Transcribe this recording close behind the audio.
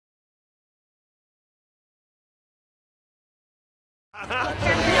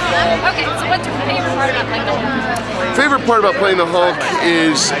Okay, so what's your favorite part about playing the Hulk? Favorite part about playing the Hulk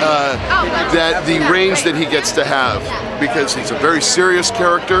is that the range that he gets to have, because he's a very serious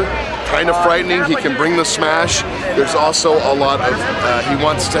character, kind of frightening. He can bring the smash. There's also a lot of he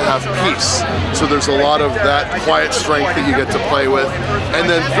wants to have peace, so there's a lot of that quiet strength that you get to play with, and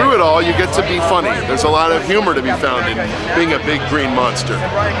then through it all you get to be funny. There's a lot of humor to be found in being a big green monster.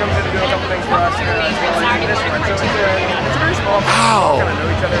 Wow,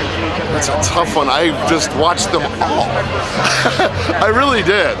 that's a tough one. I just watched them all. I really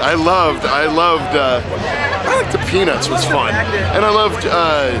did. I liked the Peanuts was fun, and I loved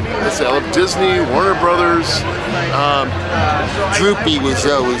let's see, I loved Disney, Warner Brothers. Droopy was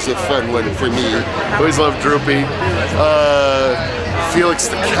always a fun one for me. Always loved Droopy. Felix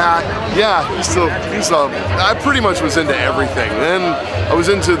the Cat. Yeah, I pretty much was into everything. Then I was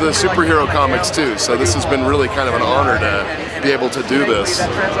into the superhero comics too, so this has been really kind of an honor to be able to do this.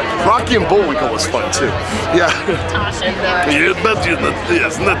 Rocky and Bullwinkle was fun too. Yeah. Natasha. You bet you,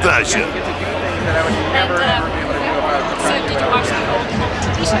 yes, Natasha. So did you watch the old Hulk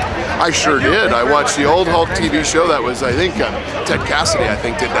TV show? I sure did. I watched the old Hulk TV show. That was, I think, Ted Cassidy, I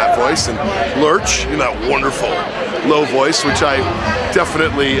think, did that voice, and Lurch, in that wonderful low voice, which I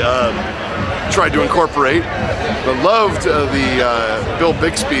definitely tried to incorporate. But loved the Bill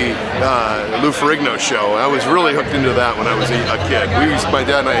Bixby, Lou Ferrigno show. I was really hooked into that when I was a kid. My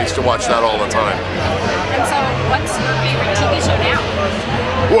dad and I used to watch that all the time. And so, what's your favorite TV show now?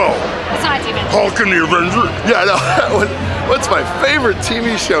 Whoa. Besides even Hulk and the Avenger? Yeah, no. What's my favorite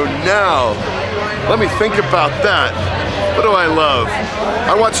TV show now? Let me think about that. What do I love?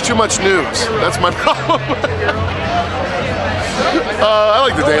 I watch too much news. That's my problem. I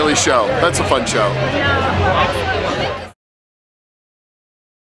like The Daily Show. That's a fun show. Yeah.